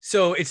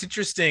 So it's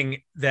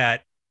interesting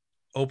that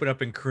Open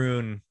Up and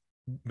Croon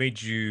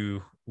made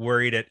you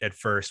worried at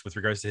first with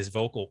regards to his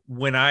vocal.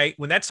 When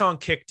that song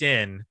kicked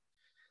in,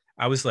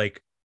 I was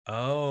like,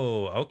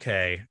 oh,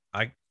 okay.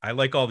 I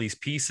like all these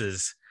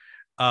pieces.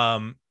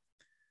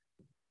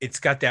 It's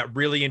got that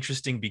really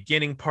interesting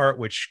beginning part,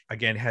 which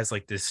again has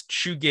like this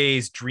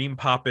shoegaze, dream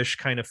popish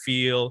kind of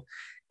feel.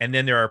 And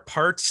then there are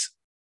parts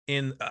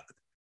in,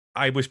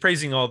 I was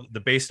praising all the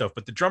bass stuff,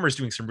 but the drummer's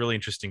doing some really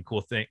interesting,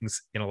 cool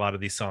things in a lot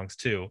of these songs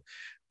too.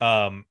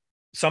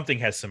 Something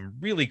has some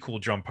really cool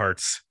drum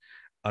parts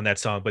on that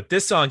song, but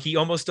this song, he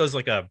almost does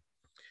like a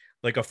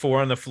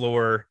 4 on the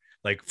floor,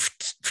 like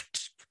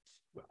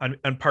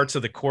on parts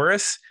of the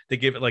chorus. They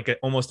give it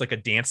almost like a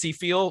dancey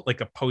feel, like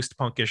a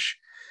post-punkish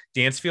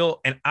dance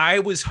feel. And I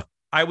was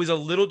a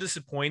little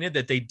disappointed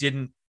that they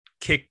didn't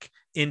kick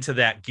into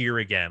that gear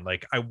again.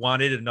 Like I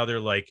wanted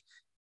another like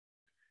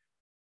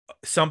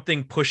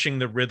something pushing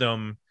the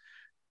rhythm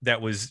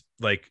that was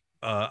like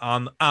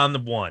on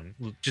the one.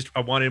 Just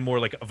I wanted more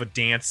like of a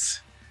dance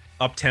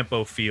up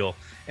tempo feel,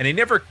 and they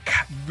never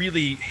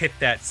really hit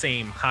that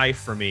same high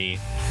for me.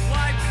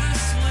 Wipe the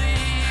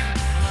sleep,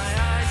 my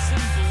eyes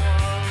and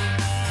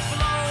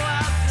blow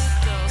out the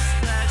dust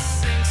that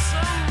sinks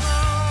so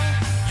low.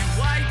 You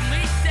wipe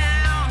me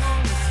down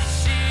with your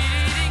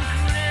shit-eating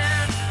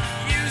grin.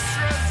 You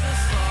stroke the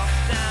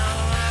soft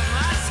down on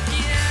my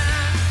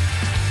skin.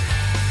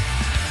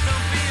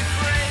 Don't be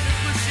afraid to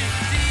push it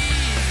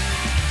deep,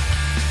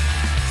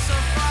 so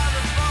far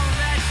the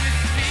bone at your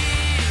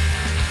feet.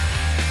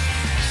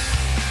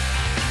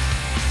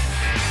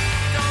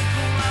 Don't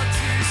pull out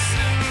too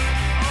soon.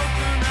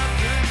 Open up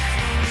and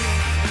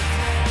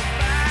crawl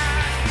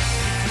back.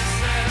 You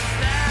deserve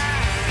that.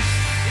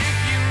 If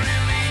you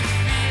really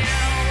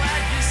feel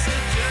like you're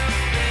such a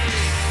fake,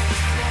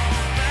 just crawl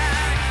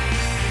back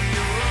in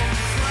your own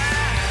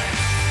track.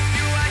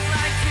 You act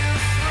like your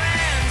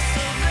friends,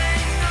 so they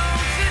know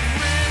that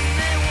when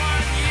they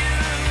want you,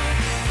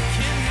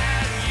 can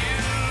have you.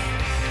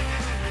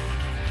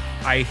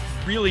 I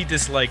really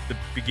dislike the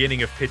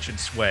beginning of Pitch and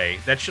Sway.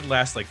 That should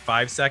last like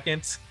 5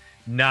 seconds,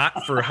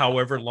 not for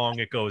however long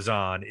it goes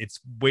on. It's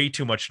way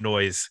too much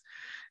noise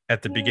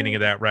at the beginning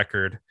of that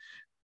record,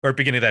 or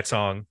beginning of that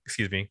song,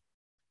 excuse me.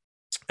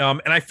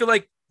 And I feel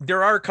like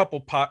there are a couple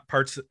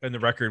parts in the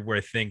record where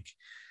I think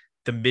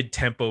the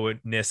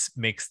mid-tempo-ness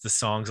makes the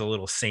songs a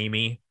little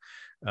samey.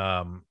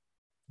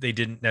 They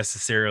didn't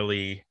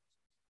necessarily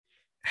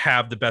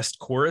have the best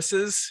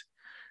choruses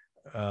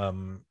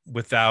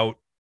without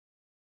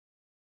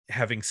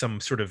having some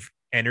sort of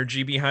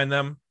energy behind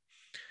them.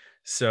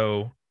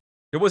 So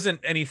there wasn't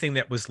anything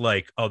that was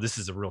like, oh, this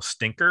is a real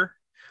stinker.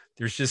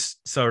 There's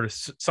just sort of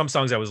some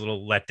songs I was a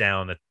little let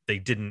down that they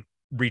didn't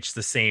reach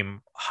the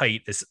same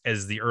height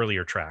as the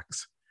earlier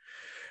tracks.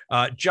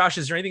 Josh,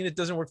 is there anything that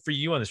doesn't work for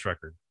you on this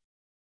record?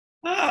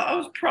 I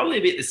was probably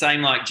a bit the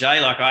same like Jay.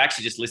 Like I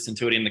actually just listened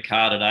to it in the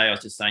car today. I was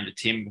just saying to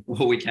Tim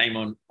before we came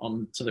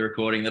on to the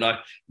recording that I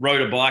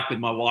rode a bike with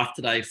my wife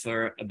today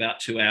for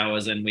about 2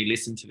 hours, and we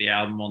listened to the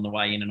album on the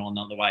way in and on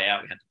the way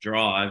out. We had to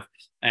drive.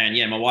 And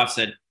yeah, my wife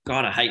said,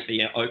 God, I hate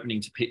the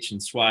opening to Pitch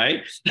and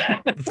Sway.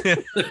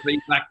 The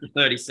feedback for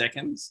 30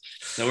 seconds.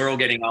 So we're all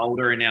getting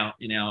older in our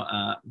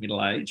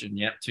middle age, and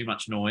yeah, too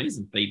much noise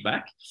and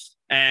feedback.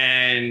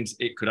 And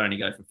it could only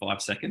go for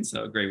 5 seconds.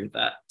 So I agree with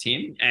that,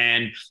 Tim.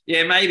 And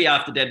yeah, maybe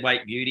after Dead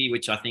Weight Beauty,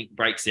 which I think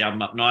breaks the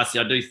album up nicely.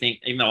 I do think,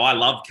 even though I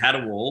love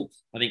Caterwaul,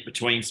 I think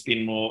between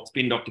Spin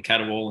Dr.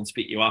 Caterwaul and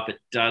Spit You Up, it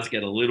does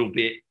get a little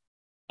bit,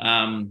 slow.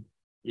 I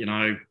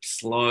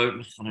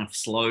don't know if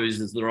slows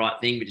is the right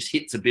thing, but just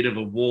hits a bit of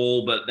a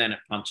wall, but then it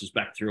punches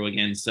back through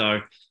again.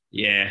 So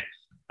yeah,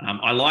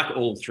 I like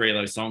all 3 of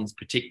those songs,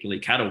 particularly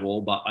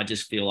Caterwaul, but I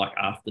just feel like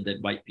after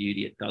Dead Weight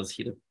Beauty, it does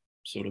hit a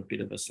sort of bit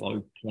of a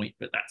slow point,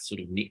 but that's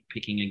sort of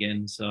nitpicking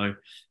again. So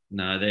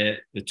no, they're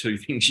the 2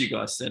 things you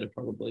guys said are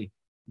probably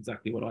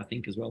exactly what I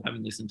think as well,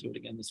 having listened to it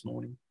again this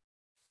morning.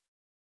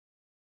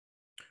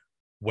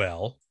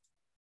 Well,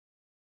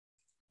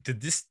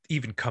 did this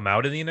even come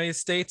out in the United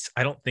States?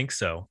 I don't think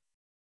so.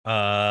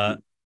 I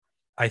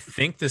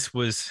think this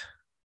was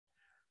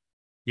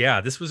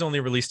only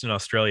released in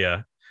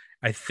Australia.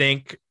 I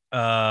think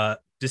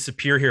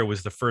Disappear Here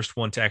was the first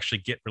one to actually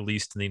get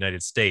released in the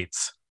United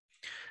States.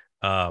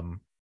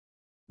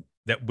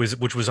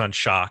 Which was on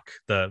Shock,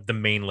 the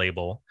main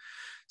label.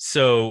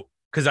 So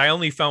because I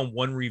only found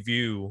one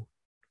review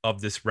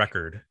of this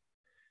record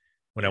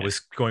when I was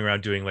going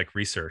around doing like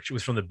research. It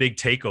was from the Big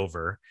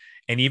Takeover,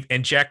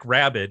 and Jack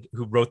Rabid,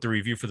 who wrote the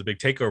review for the Big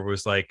Takeover,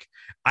 was like,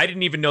 I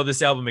didn't even know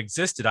this album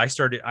existed.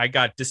 I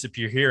got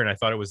Disappear Here and I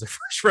thought it was the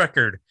first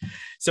record.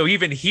 So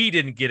even he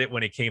didn't get it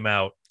when it came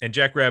out. And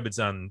Jack Rabid's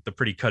on the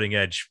pretty cutting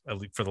edge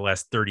for the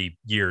last 30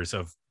 years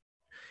of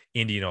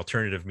Indian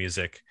alternative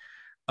music.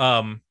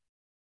 I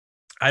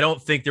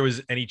don't think there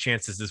was any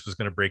chances this was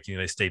going to break in the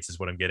United States, is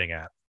what I'm getting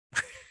at.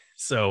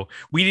 So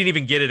we didn't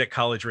even get it at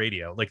college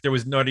radio. Like there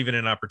was not even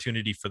an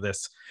opportunity for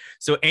this.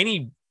 So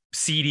any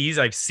CDs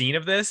I've seen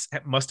of this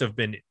must have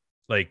been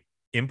like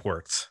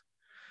imports,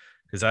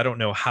 because I don't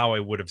know how I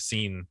would have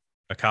seen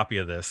a copy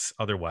of this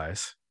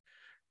otherwise,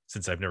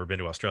 since I've never been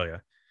to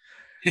Australia.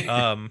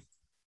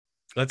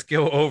 Let's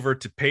go over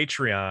to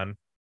Patreon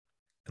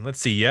and let's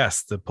see.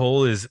 Yes, the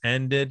poll is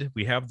ended.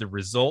 We have the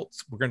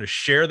results. We're going to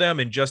share them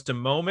in just a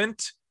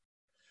moment.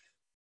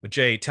 But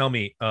Jay, tell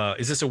me,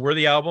 is this a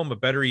worthy album, a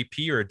better EP,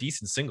 or a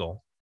decent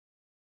single?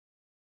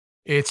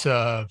 It's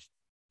a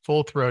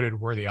full-throated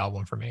worthy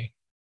album for me.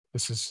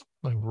 This is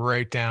like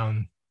right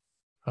down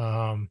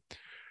the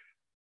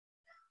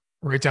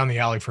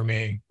alley for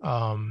me.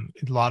 A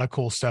lot of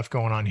cool stuff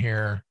going on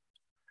here.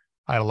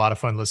 I had a lot of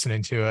fun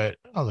listening to it.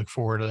 I look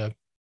forward to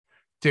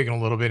digging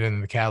a little bit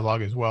into the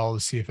catalog as well to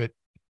see if it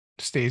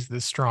stays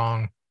this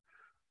strong.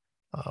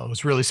 I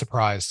was really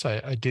surprised.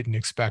 I didn't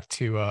expect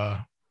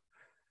the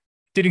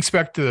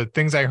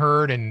things I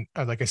heard. And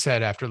like I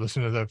said, after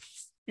listening to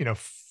the,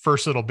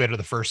 first little bit of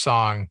the first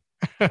song,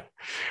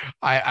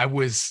 I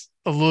was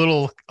a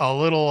little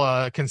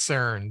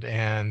concerned,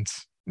 and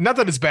not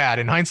that it's bad.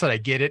 In hindsight, I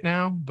get it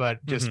now,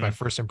 but just my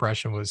first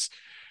impression was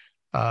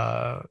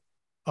a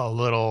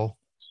little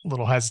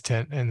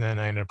hesitant, and then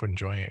I ended up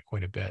enjoying it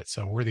quite a bit.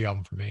 So worthy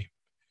album for me.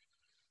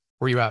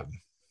 Where you at?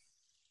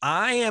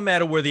 I am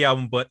at a worthy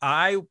album, but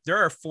there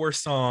are 4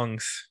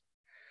 songs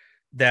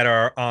that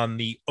are on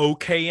the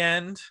okay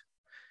end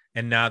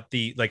and not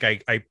the, like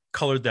I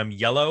colored them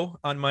yellow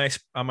on my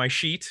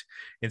sheet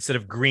instead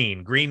of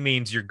green. Green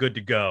means you're good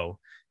to go.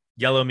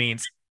 Yellow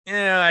means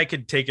I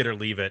could take it or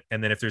leave it.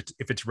 And then if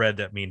it's red,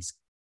 that means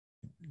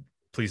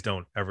please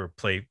don't ever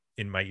play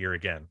in my ear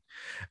again.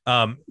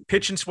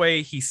 Pitch and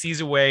Sway, He Sees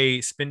a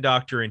Way, Spin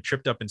Doctor, and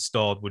Tripped Up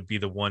Installed would be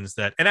the ones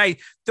that, and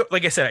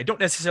like I said, I don't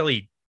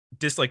necessarily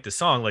dislike the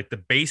song. Like the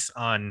bass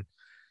on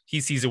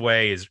He Sees a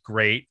Way is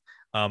great.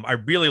 I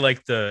really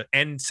like the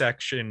end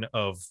section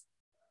of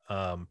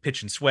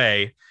Pitch and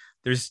Sway.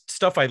 There's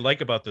stuff I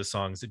like about those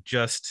songs.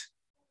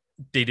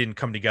 They didn't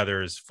come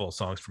together as full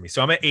songs for me.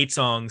 So I'm at 8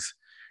 songs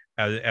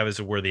as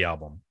a worthy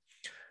album.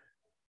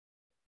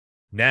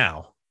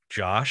 Now,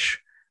 Josh,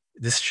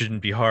 this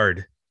shouldn't be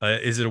hard.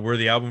 Is it a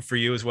worthy album for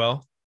you as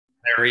well?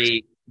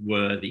 Very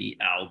worthy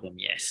album,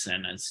 yes.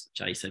 And as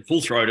Jay said,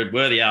 full-throated,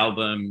 worthy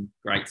album,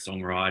 great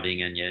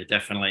songwriting. And yeah,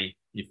 definitely,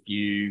 if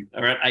you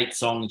are at 8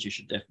 songs, you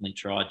should definitely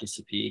try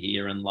Disappear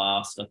Here and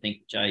Last. I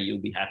think, Jay, you'll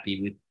be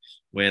happy with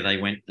where they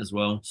went as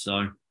well.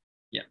 So,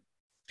 yeah.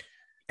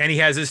 And he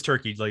has his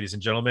turkey, ladies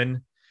and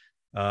gentlemen.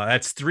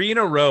 That's 3 in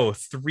a row,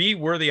 3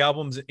 worthy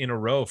albums in a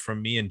row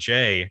from me and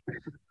Jay.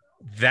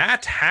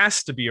 That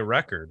has to be a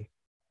record.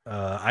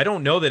 I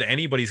don't know that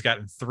anybody's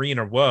gotten 3 in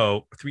a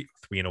row.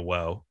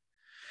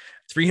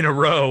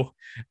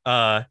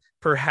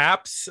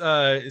 Perhaps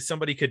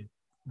somebody could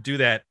do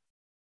that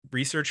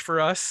research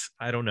for us.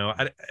 I don't know.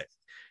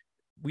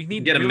 We need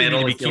to get a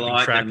medal if you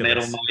like, a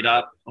medal made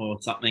up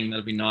or something.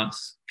 That'd be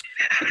nice.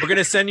 We're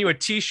gonna send you a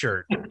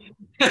T-shirt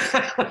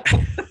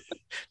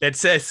that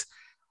says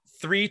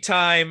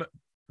 3-time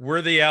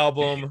worthy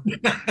album,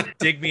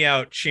 Dig Me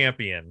Out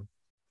champion,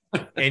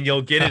 and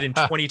you'll get it in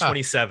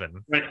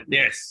 2027.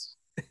 Yes.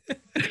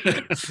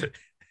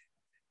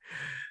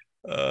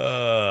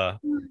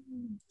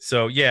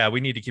 So yeah, we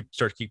need to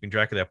start keeping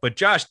track of that. But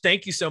Josh,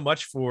 thank you so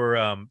much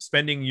for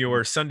spending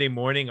your Sunday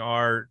morning,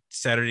 our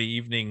Saturday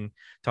evening,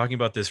 talking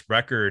about this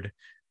record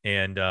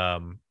and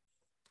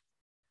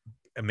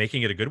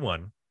making it a good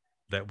one.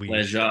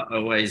 Pleasure. I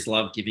always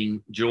love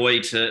giving joy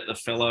to the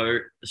fellow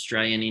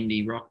Australian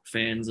indie rock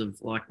fans of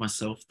like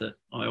myself, that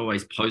I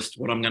always post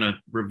what I'm going to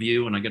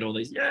review, and I get all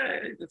these.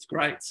 Yay, that's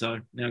great. So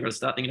now I've got to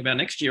start thinking about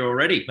next year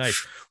already.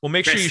 Nice. Well,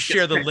 make sure you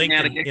share the link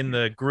in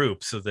the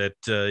group so that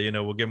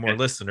we'll get more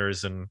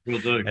listeners, and we'll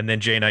do. And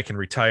then Jay and I can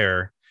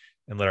retire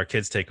and let our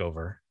kids take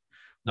over.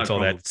 That's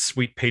all that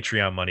sweet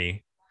Patreon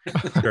money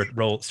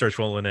starts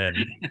rolling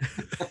in.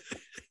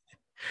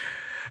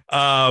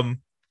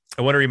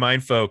 I want to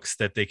remind folks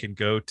that they can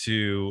go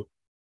to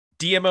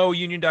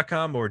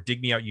dmounion.com or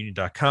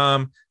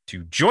digmeoutunion.com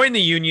to join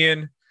the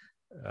union.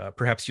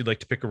 Perhaps you'd like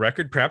to pick a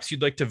record. Perhaps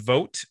you'd like to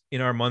vote in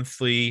our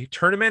monthly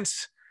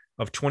tournaments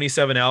of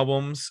 27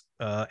 albums,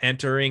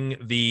 entering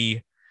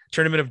the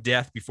Tournament of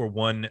Death before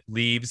one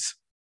leaves.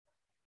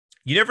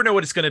 You never know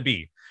what it's going to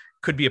be.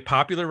 Could be a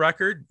popular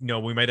record.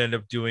 We might end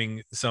up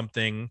doing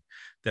something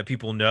that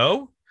people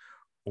know,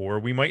 or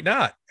we might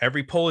not.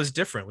 Every poll is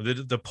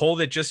different. The poll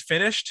that just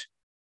finished,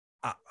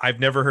 I've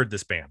never heard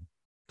this band.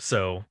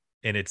 So,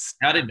 and it's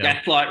how did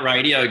Gaslight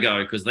Radio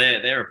go? Because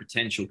they're a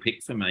potential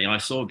pick for me. I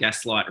saw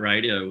Gaslight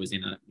Radio was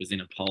in a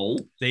poll.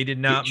 They did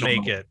not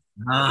make it.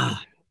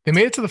 They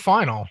made it to the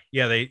final.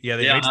 Yeah, they made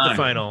it to the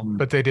final,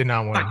 but they did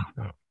not win.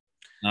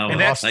 And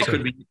they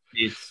could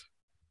be.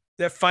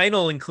 That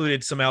final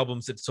included some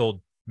albums that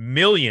sold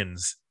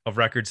millions of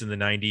records in the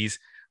 90s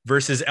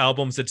versus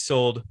albums that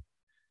sold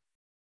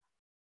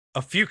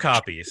a few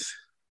copies.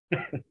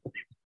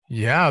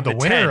 Yeah, the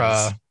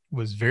winner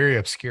was very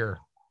obscure.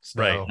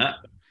 So. Right.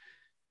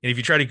 And if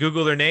you try to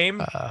Google their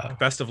name,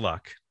 best of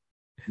luck.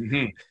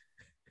 Mhm.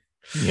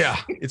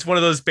 Yeah. It's one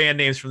of those band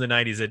names from the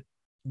 90s that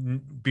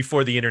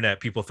before the internet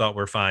people thought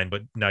were fine,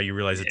 but now you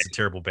realize it's a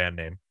terrible band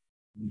name.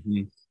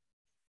 Mhm.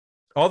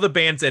 All the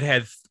bands that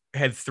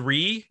had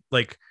 3,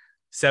 like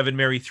Seven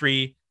Mary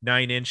 3,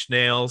 9 Inch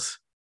Nails,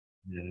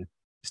 Yeah.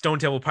 Stone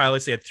Temple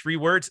Pilots, they had 3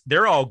 words.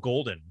 They're all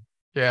golden.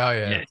 Yeah.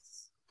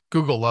 Yes.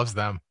 Google loves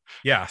them.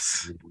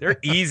 Yes, they're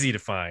easy to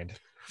find.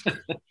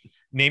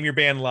 Name your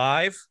band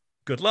live.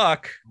 Good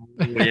luck.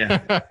 Oh,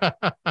 yeah.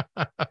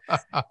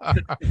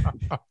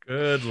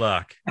 Good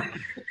luck.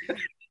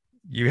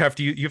 You have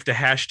to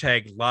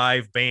hashtag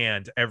live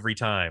band every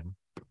time.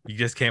 You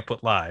just can't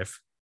put live.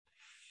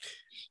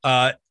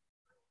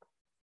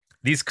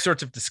 These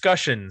sorts of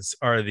discussions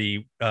are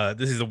this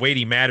is the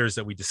weighty matters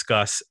that we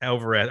discuss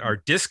over at our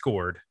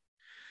Discord,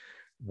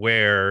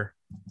 where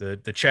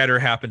the chatter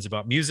happens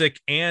about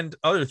music and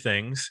other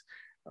things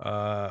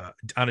on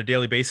a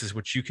daily basis,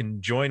 which you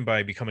can join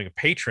by becoming a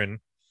patron.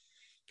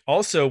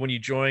 Also, when you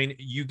join,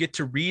 you get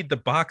to read the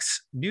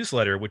Box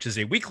newsletter, which is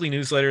a weekly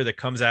newsletter that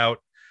comes out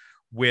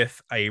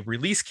with a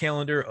release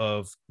calendar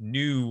of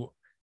new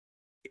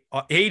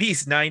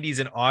 80s, 90s,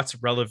 and aughts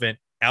relevant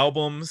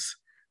albums,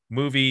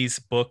 movies,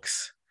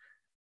 books,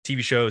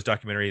 TV shows,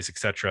 documentaries,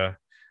 etc.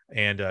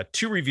 And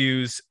 2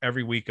 reviews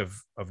every week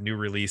of new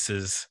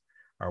releases,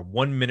 our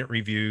 1-minute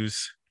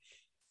reviews.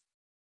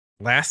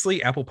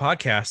 Lastly, Apple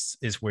Podcasts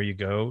is where you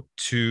go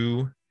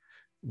to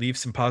leave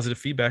some positive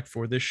feedback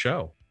for this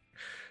show.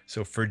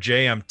 So for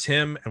Jay, I'm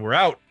Tim, and we're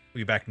out. We'll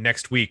be back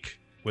next week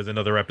with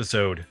another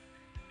episode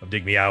of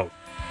Dig Me Out.